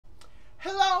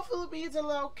Hello Philippines,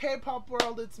 hello K-pop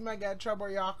world, it's Mega Trouble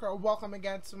Yako. Welcome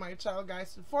again to my channel,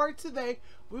 guys. For today,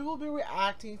 we will be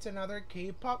reacting to another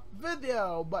K-pop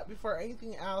video. But before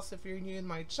anything else, if you're new in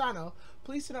my channel,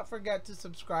 please do not forget to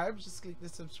subscribe. Just click the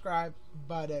subscribe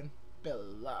button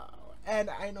below.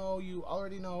 And I know you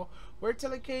already know where to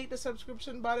locate the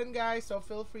subscription button, guys, so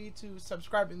feel free to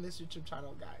subscribe in this YouTube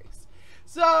channel, guys.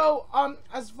 So,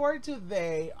 as for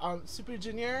today, Super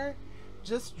Junior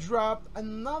just dropped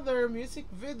another music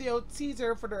video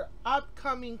teaser for their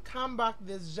upcoming comeback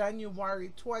this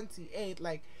January 28th.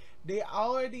 Like, they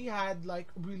already had like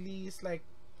released like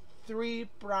 3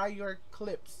 prior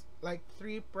clips, like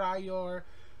 3 prior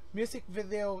music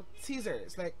video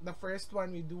teasers. Like the first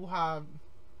one we do have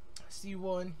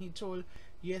Siwon, Hichol,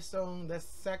 Yesong. The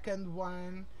second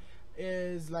one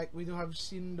is like we do have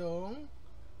Shindong,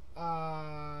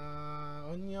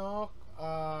 Onyok,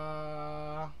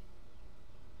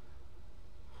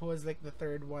 who was like the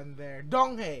third one there,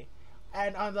 Donghae,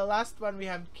 and on the last one we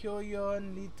have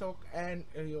Kyoyeon, Litok, and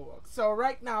Ryowok. So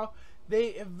right now they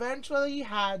eventually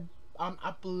had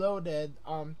uploaded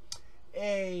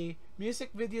a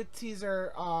music video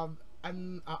teaser of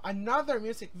another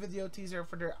music video teaser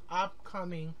for their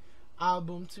upcoming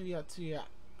album 2Ya2Yao.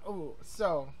 Oh,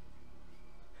 so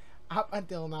up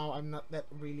until now I'm not that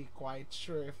really quite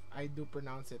sure if I do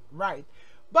pronounce it right.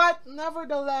 But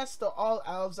nevertheless, to all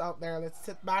elves out there, let's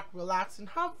sit back, relax, and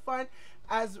have fun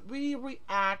as we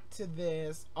react to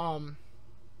this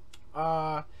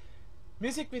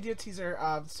music video teaser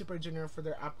of Super Junior for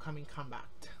their upcoming comeback.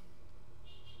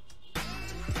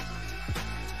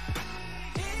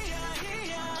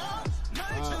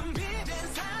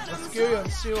 Let's go, Yoon,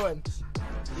 Siwon,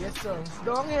 Yesong,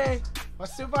 Donghae,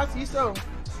 Wasuba, Yesong.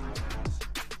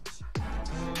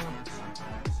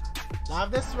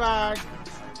 Love the swag.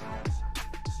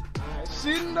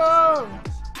 Shindong!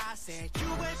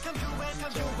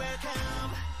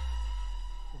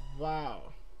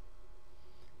 Wow.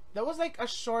 That was like a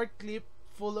short clip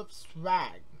full of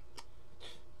swag.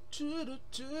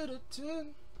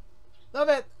 Love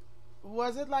it.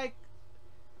 Was it like,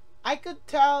 I could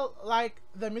tell like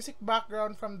the music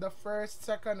background from the first,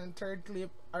 second, and third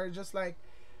clip are just like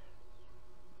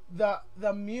the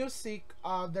music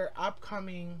of their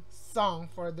upcoming song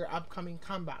for their upcoming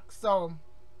comeback. So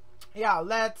yeah,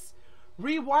 let's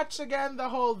rewatch again the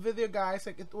whole video, guys.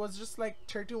 Like, it was just like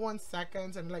 31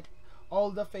 seconds and like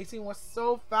all the facing was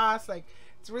so fast. Like,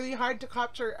 it's really hard to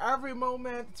capture every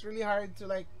moment. It's really hard to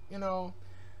like, you know,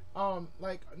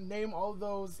 like name all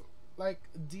those like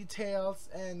details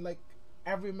and like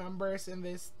every members in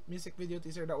this music video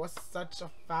teaser. That was such a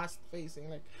fast facing.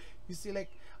 Like, you see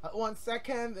like at 1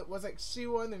 second it was like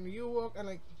Siwon and Ryowok, and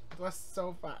like it was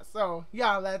so fast. So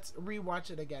yeah, let's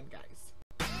rewatch it again, guys.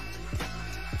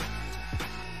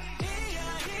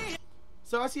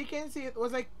 So as you can see, it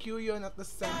was like Kyoyeon at the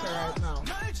center right now.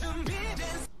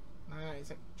 Nice.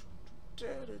 Like,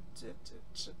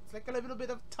 it's like a little bit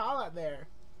of Tala there.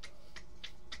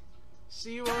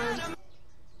 Siwon,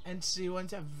 and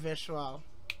Siwon's a visual.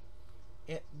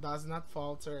 It does not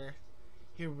falter.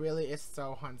 He really is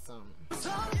so handsome.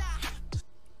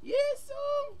 Yes,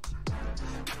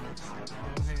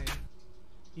 okay.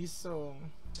 He's so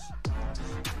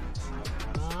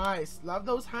nice. Love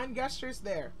those hand gestures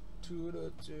there.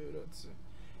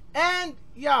 And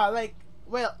yeah, like,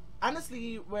 well,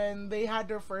 honestly, when they had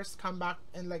their first comeback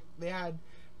and like they had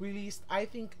released I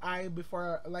Think I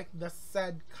before like the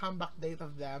said comeback date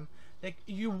of them, like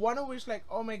you wanna wish like,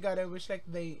 oh my god, I wish like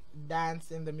they dance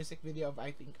in the music video of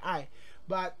I Think I.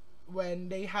 But when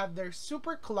they had their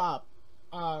Super Club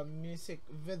music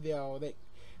video, like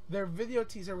their video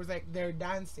teaser was like they're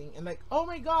dancing, and like, oh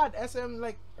my god, SM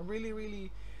like really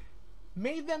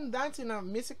made them dance in a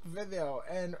music video.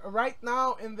 And right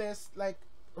now in this like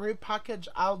repackaged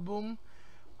album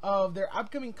of their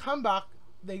upcoming comeback,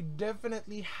 they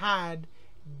definitely had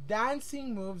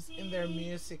dancing moves in their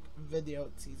music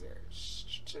video teaser,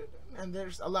 and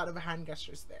there's a lot of hand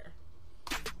gestures there.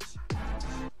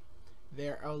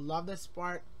 I love this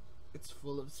part. It's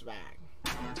full of swag.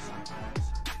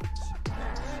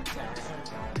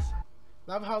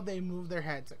 Love how they move their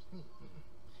heads.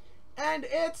 And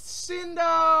it's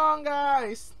Shindong,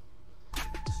 guys.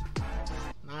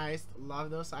 Nice. Love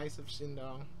those eyes of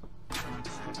Shindong.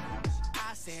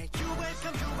 I said, you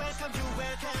welcome, you welcome, you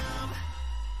welcome.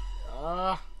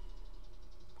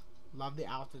 Love the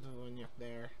outfit of Onyok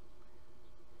there.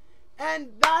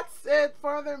 And that's it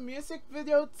for the music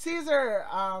video teaser.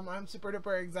 I'm super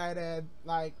duper excited.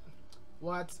 Like,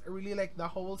 what's really like the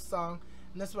whole song,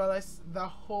 and as well as the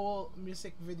whole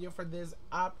music video for this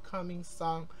upcoming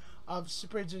song of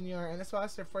Super Junior, and as well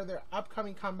as for their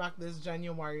upcoming comeback this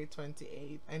January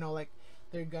 28th. I know like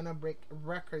they're gonna break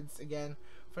records again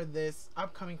for this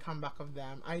upcoming comeback of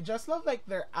them. I just love like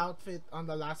their outfit on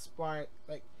the last part.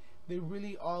 Like they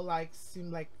really all like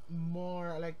seem like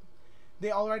more like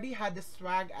they already had the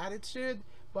swag attitude,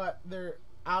 but their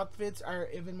outfits are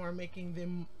even more making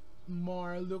them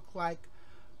more look like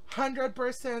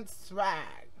 100%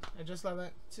 swag. I just love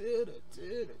it.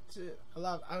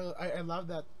 I love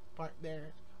that part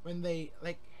there when they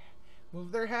like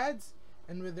move their heads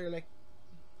and with their like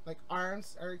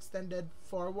arms are extended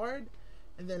forward,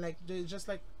 and then like they just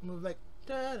like move like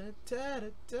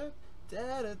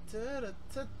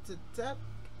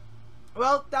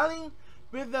well, telling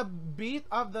with the beat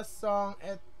of the song,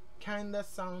 it kinda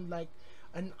sound like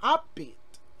an upbeat.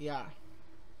 Yeah.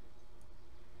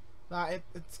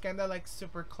 It's kinda like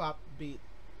super clap beat.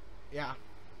 Yeah.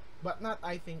 But not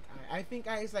I think I. I think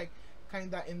I is like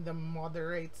kinda in the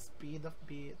moderate speed of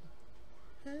beat.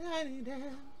 I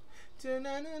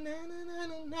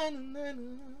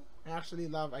actually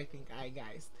love I think I,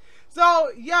 guys. So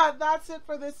yeah, that's it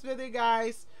for this video,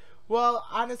 guys. Well,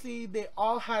 honestly, they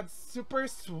all had super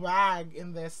swag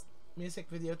in this music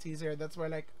video teaser. That's where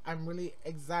like I'm really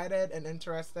excited and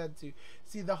interested to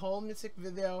see the whole music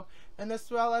video, and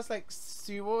as well as like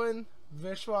Siwon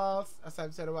visuals. As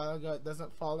I've said a while ago, it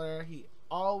doesn't falter. He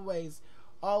always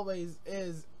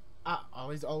is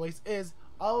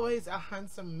always a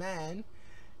handsome man.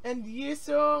 And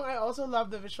Yisung, I also love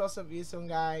the visuals of Yisung,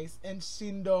 guys. And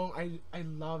Shindong, I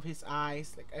love his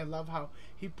eyes. Like I love how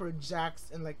he projects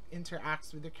and like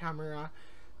interacts with the camera.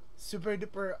 Super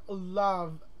duper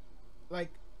love.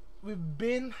 Like we've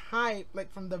been hyped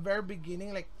like from the very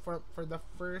beginning, like for the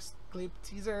first clip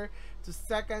teaser to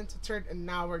second to third, and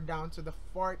now we're down to the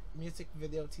fourth music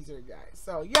video teaser, guys.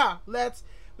 So yeah, let's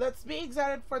be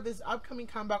excited for this upcoming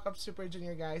comeback of Super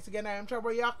Junior, guys. Again, I am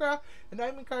슈퍼주니어 2Ya2Yao, and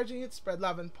I'm encouraging you to spread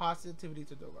love and positivity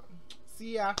to the world.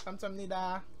 See ya.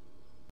 감사합니다.